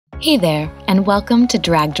Hey there, and welcome to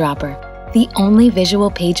DragDropr, the only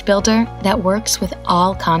visual page builder that works with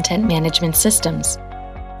all content management systems.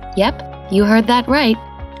 Yep, you heard that right.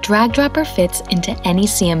 DragDropr fits into any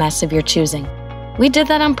CMS of your choosing. We did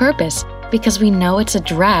that on purpose because we know it's a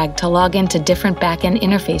drag to log into different backend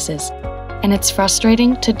interfaces, and it's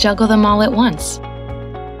frustrating to juggle them all at once.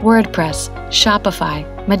 WordPress, Shopify,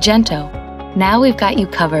 Magento. Now we've got you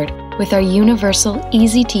covered with our universal,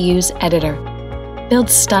 easy-to-use editor. Build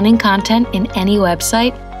stunning content in any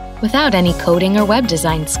website without any coding or web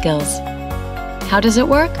design skills. How does it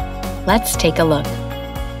work? Let's take a look.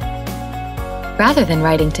 Rather than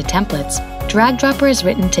writing to templates, DragDropr is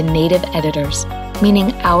written to native editors,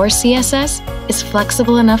 meaning our CSS is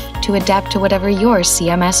flexible enough to adapt to whatever your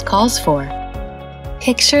CMS calls for.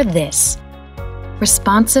 Picture this: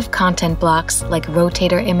 responsive content blocks like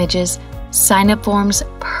rotator images, sign-up forms,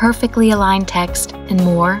 perfectly aligned text, and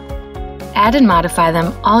more. Add and modify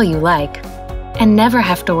them all you like, and never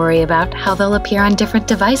have to worry about how they'll appear on different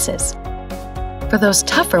devices. For those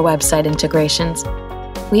tougher website integrations,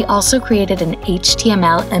 we also created an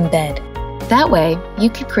HTML embed. That way, you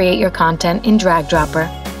can create your content in DragDropr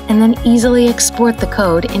and then easily export the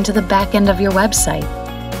code into the back end of your website.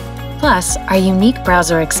 Plus, our unique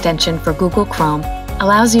browser extension for Google Chrome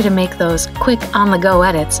allows you to make those quick on-the-go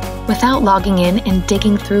edits without logging in and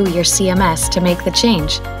digging through your CMS to make the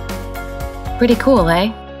change. Pretty cool,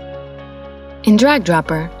 eh? In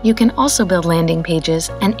DragDropr, you can also build landing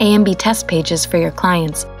pages and A/B test pages for your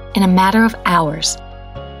clients in a matter of hours.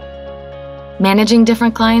 Managing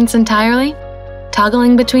different clients entirely?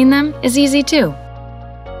 Toggling between them is easy too.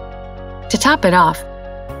 To top it off,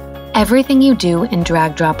 everything you do in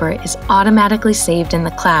DragDropr is automatically saved in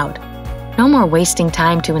the cloud. No more wasting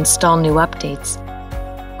time to install new updates.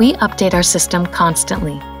 We update our system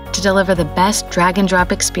constantly to deliver the best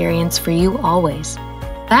drag-and-drop experience for you always.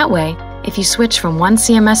 That way, if you switch from one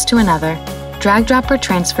CMS to another, DragDropr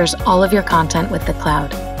transfers all of your content with the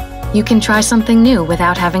cloud. You can try something new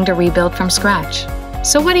without having to rebuild from scratch.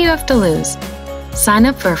 So what do you have to lose? Sign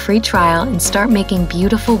up for a free trial and start making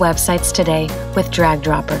beautiful websites today with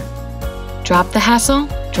DragDropr. Drop the hassle,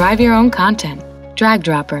 drive your own content.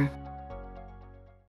 DragDropr.